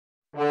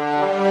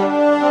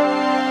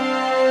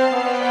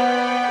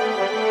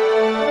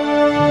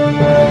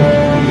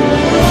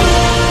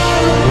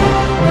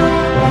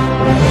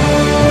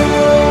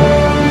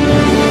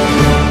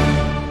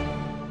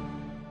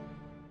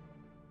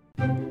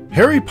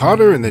Harry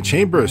Potter and the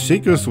Chamber of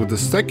Secrets was the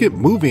second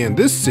movie in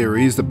this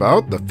series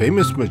about the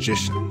famous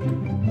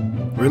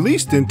magician.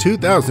 Released in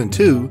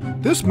 2002,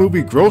 this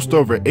movie grossed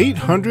over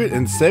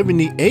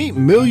 $878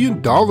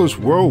 million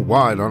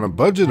worldwide on a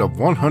budget of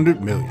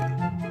 $100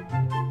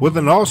 million. With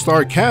an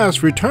all-star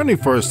cast returning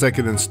for a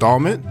second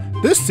installment,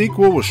 this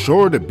sequel was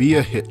sure to be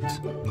a hit.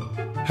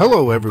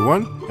 Hello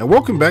everyone, and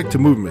welcome back to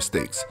Movie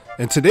Mistakes,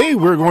 and today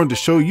we're going to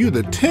show you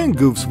the 10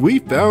 goofs we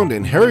found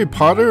in Harry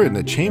Potter and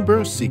the Chamber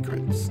of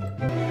Secrets.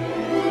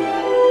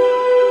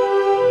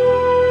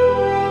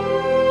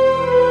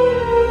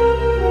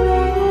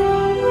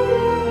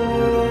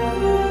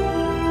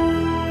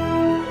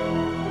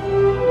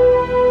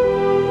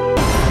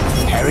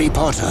 Harry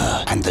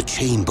Potter and the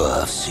Chamber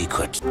of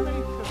Secrets.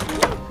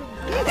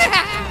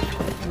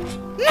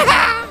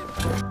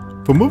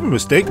 For movie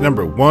mistake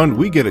number 1,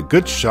 we get a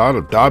good shot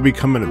of Dobby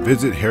coming to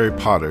visit Harry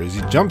Potter as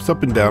he jumps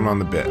up and down on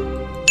the bed.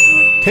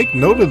 Take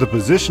note of the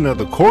position of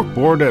the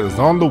corkboard that is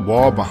on the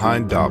wall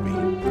behind Dobby.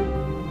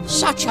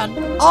 Such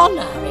an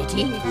honor it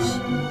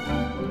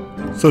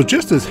is. So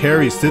just as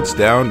Harry sits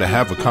down to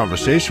have a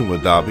conversation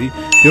with Dobby,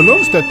 you'll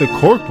notice that the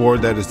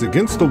corkboard that is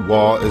against the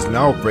wall is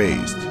now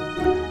raised.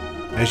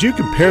 As you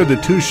compare the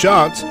two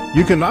shots,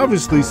 you can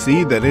obviously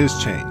see that it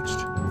has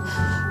changed.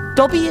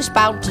 Dobby is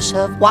bound to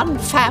serve one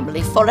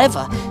family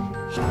forever.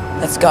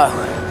 Let's go.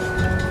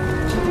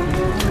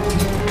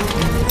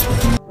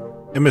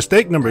 In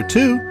mistake number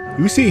 2,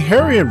 you see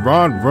Harry and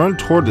Ron run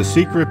toward the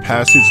secret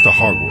passage to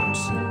Hogwarts.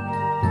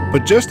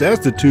 But just as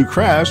the two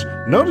crash,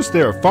 notice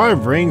there are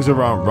 5 rings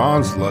around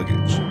Ron's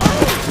luggage.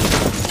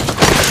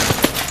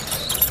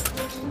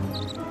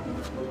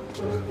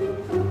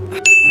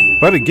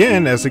 But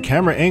again, as the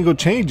camera angle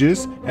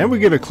changes and we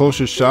get a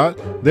closer shot,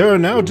 there are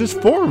now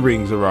just 4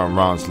 rings around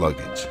Ron's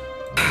luggage.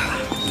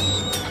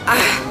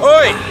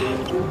 Oi!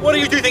 What do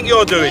you think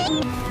you're doing?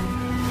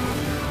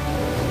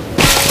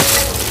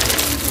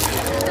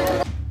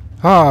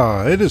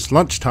 It is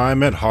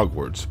lunchtime at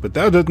Hogwarts, but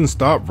that doesn't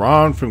stop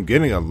Ron from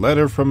getting a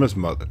letter from his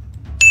mother.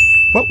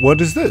 But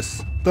what is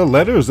this? The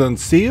letter is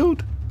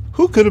unsealed?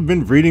 Who could have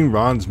been reading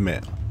Ron's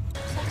mail?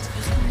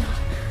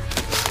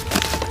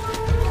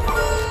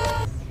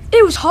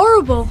 It was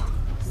horrible.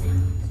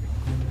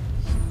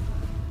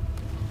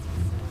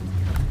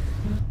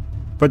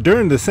 But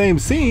during the same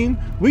scene,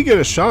 we get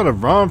a shot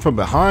of Ron from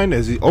behind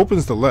as he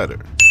opens the letter.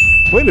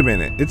 Wait a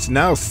minute, it's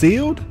now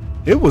sealed?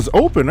 It was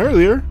open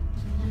earlier.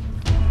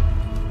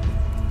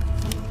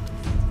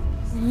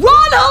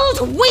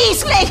 Ronald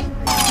Weasley!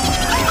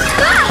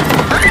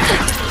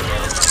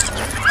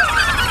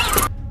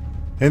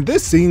 In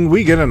this scene,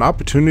 we get an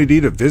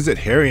opportunity to visit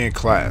Harry in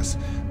class.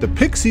 The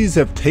Pixies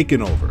have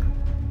taken over.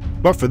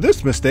 But for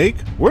this mistake,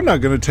 we're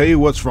not going to tell you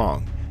what's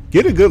wrong.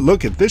 Get a good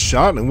look at this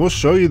shot and we'll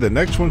show you the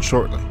next one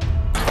shortly.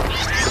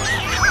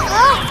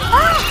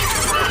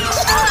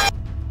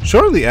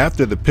 Shortly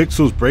after the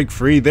Pixels break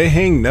free, they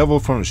hang Neville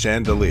from a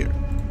chandelier.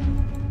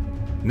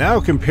 Now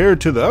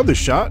compared to the other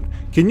shot,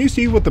 can you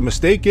see what the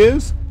mistake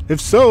is? If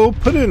so,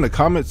 put it in the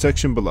comment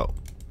section below.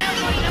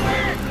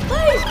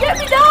 Please get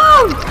me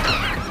down!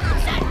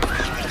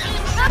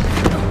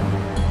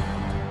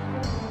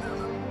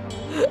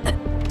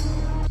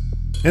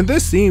 In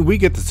this scene, we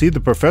get to see the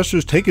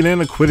professors taking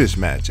in a Quidditch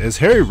match as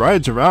Harry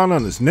rides around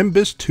on his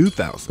Nimbus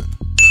 2000.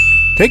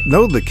 Take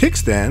note of the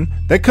kickstand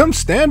that comes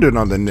standard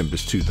on the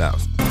Nimbus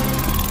 2000.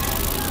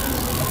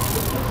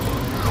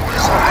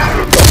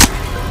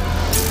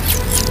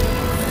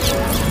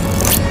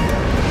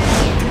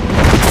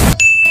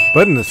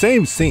 But in the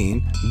same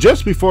scene,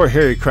 just before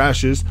Harry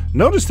crashes,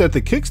 notice that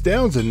the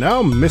kickstands are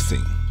now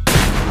missing.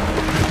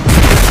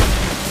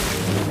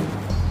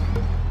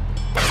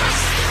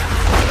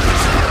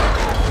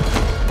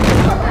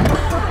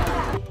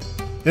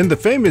 In the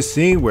famous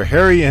scene where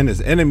Harry and his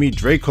enemy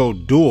Draco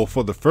duel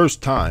for the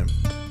first time,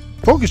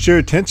 focus your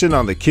attention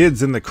on the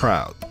kids in the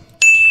crowd.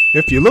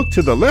 If you look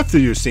to the left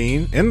of your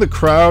scene, in the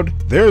crowd,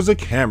 there's a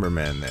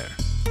cameraman there.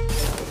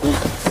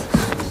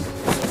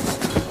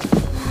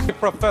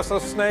 Professor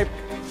Snape.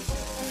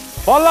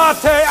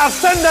 Volate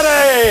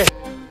ascendere!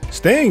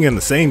 Staying in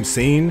the same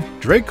scene,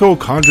 Draco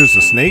conjures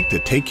a snake to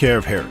take care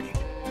of Harry.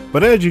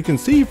 But as you can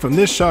see from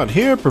this shot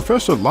here,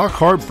 Professor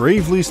Lockhart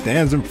bravely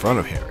stands in front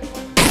of Harry.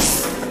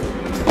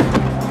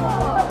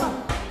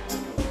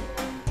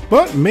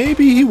 But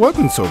maybe he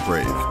wasn't so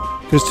brave,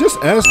 because just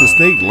as the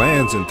snake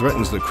lands and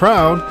threatens the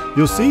crowd,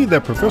 you'll see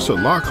that Professor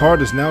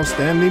Lockhart is now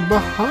standing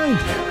behind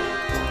Harry.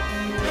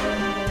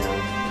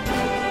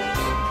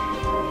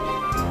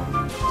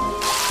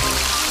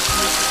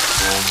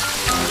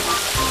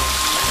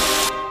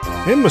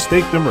 In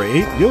mistake number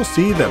 8, you'll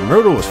see that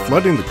Myrtle is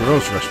flooding the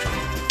girls'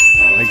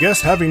 restroom. I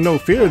guess having no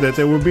fear that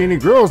there will be any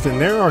girls in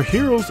there, our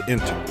heroes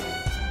enter.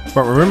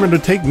 But remember to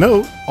take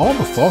note, all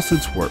the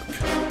faucets work.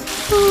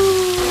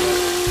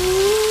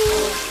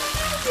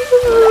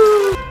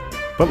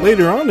 But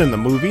later on in the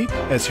movie,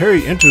 as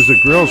Harry enters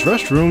the girls'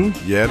 restroom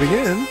yet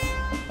again,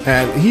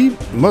 and he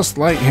must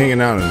like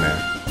hanging out in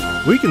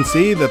there, we can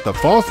see that the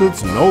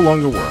faucets no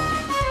longer work.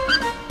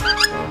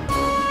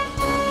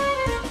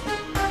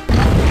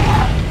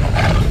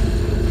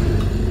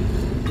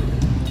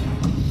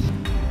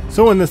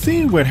 So in the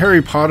scene when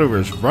Harry Potter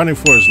is running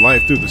for his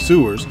life through the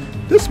sewers,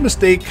 this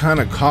mistake kind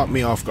of caught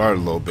me off guard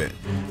a little bit.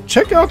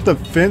 Check out the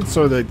fence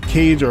or the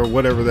cage or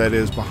whatever that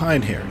is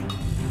behind Harry.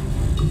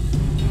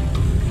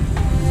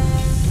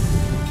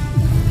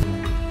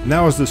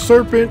 Now as the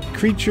serpent,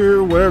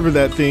 creature, whatever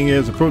that thing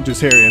is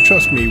approaches Harry, and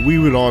trust me, we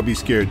would all be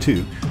scared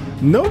too.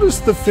 Notice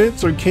the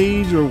fence or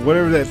cage or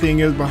whatever that thing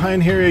is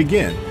behind Harry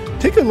again.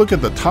 Take a look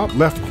at the top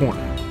left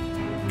corner.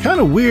 Kind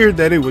of weird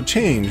that it would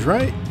change,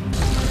 right?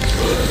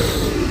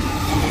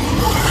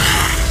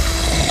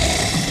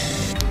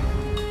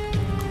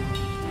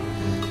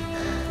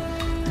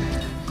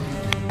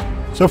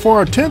 So for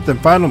our 10th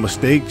and final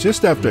mistake,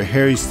 just after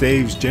Harry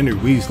saves Ginny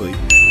Weasley,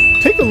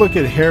 take a look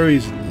at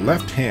Harry's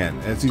left hand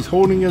as he's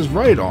holding his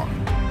right arm.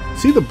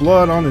 See the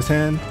blood on his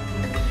hand?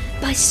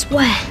 I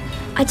swear,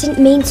 I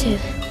didn't mean to.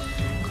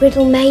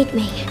 Riddle made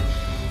me.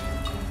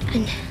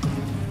 And...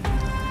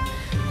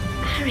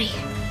 Harry,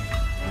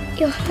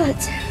 you're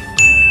hurt.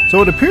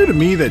 So it appeared to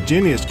me that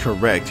Ginny is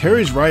correct.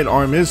 Harry's right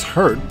arm is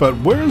hurt, but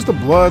where's the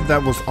blood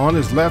that was on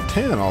his left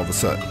hand all of a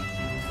sudden?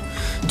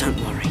 Don't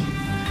worry.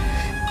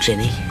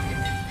 Ginny,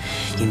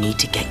 you need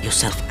to get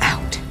yourself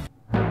out.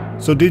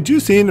 So did you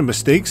see any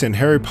mistakes in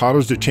Harry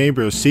Potter's The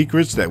Chamber of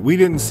Secrets that we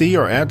didn't see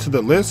or add to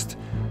the list?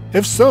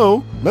 If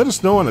so, let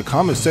us know in the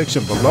comment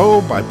section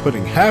below by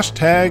putting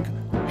hashtag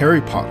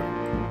Harry Potter.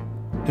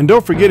 And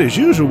don't forget, as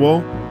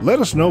usual, let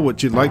us know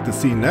what you'd like to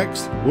see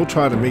next. We'll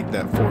try to make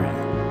that for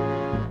you.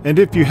 And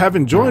if you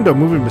haven't joined our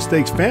Movie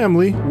Mistakes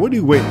family, what are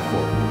you waiting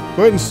for?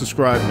 Go ahead and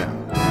subscribe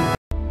now.